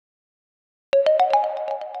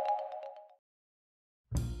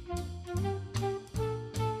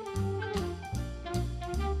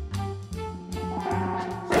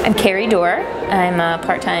I'm Kerry Dore. I'm a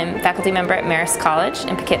part-time faculty member at Marist College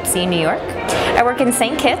in Poughkeepsie, New York. I work in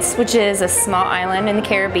St. Kitts, which is a small island in the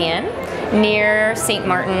Caribbean, near St.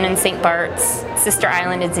 Martin and St. Bart's. Sister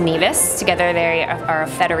island is Nevis. Together they are a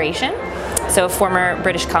federation, so a former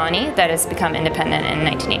British colony that has become independent in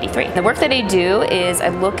 1983. The work that I do is I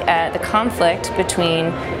look at the conflict between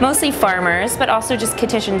mostly farmers, but also just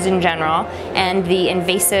Kittitians in general, and the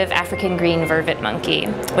invasive African green vervet monkey,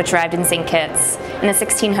 which arrived in St. Kitts in the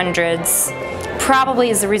 1600s, probably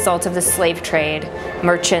as a result of the slave trade,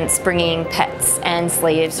 merchants bringing pets and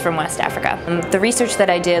slaves from West Africa. The research that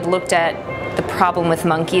I did looked at the problem with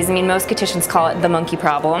monkeys. I mean, most Kittitians call it the monkey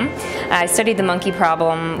problem. I studied the monkey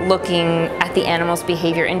problem looking at the animal's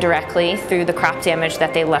behavior indirectly through the crop damage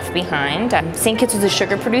that they left behind. St. Kitts was a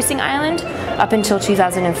sugar-producing island up until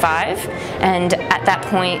 2005, and at that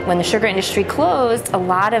point, when the sugar industry closed, a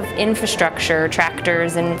lot of infrastructure,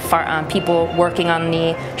 tractors and people working on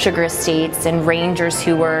the sugar estates and rangers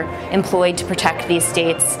who were employed to protect the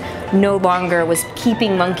estates no longer was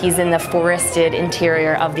keeping monkeys in the forested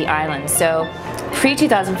interior of the island. So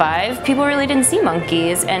pre-2005, people really didn't see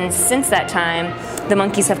monkeys, and since that time, the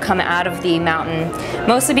monkeys have come out of the mountain,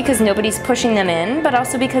 mostly because nobody's pushing them in, but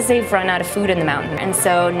also because they've run out of food in the mountain. And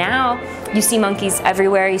so now you see monkeys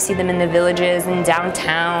everywhere. You see them in the villages and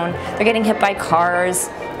downtown. They're getting hit by cars.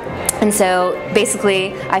 And so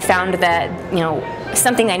basically I found that,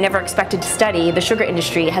 something I never expected to study, the sugar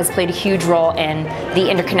industry has played a huge role in the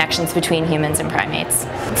interconnections between humans and primates.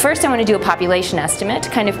 First, I want to do a population estimate to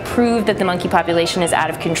kind of prove that the monkey population is out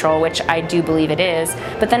of control, which I do believe it is.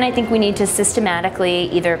 But then I think we need to systematically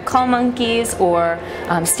either cull monkeys or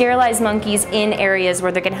sterilize monkeys in areas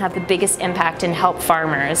where they're going to have the biggest impact and help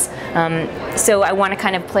farmers. So I want to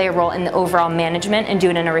kind of play a role in the overall management and do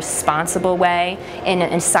it in a responsible way, in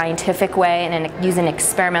a scientific way, and use an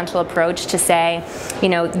experimental approach to say,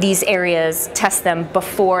 these areas, test them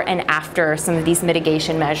before and after some of these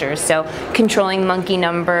mitigation measures. So controlling monkey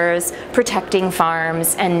numbers, protecting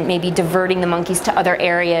farms, and maybe diverting the monkeys to other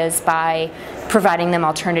areas by providing them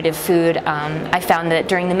alternative food. I found that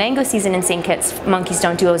during the mango season in St. Kitts, monkeys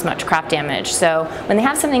don't do as much crop damage. So when they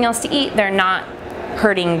have something else to eat, they're not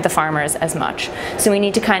hurting the farmers as much. So we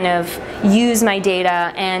need to kind of use my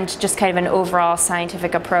data and just kind of an overall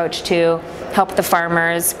scientific approach to help the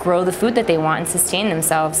farmers grow the food that they want and sustain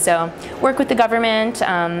themselves. So work with the government,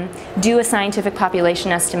 do a scientific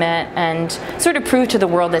population estimate, and sort of prove to the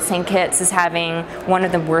world that St. Kitts is having one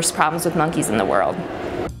of the worst problems with monkeys in the world.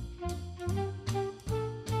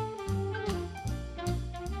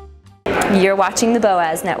 You're watching the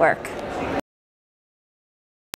Boaz Network.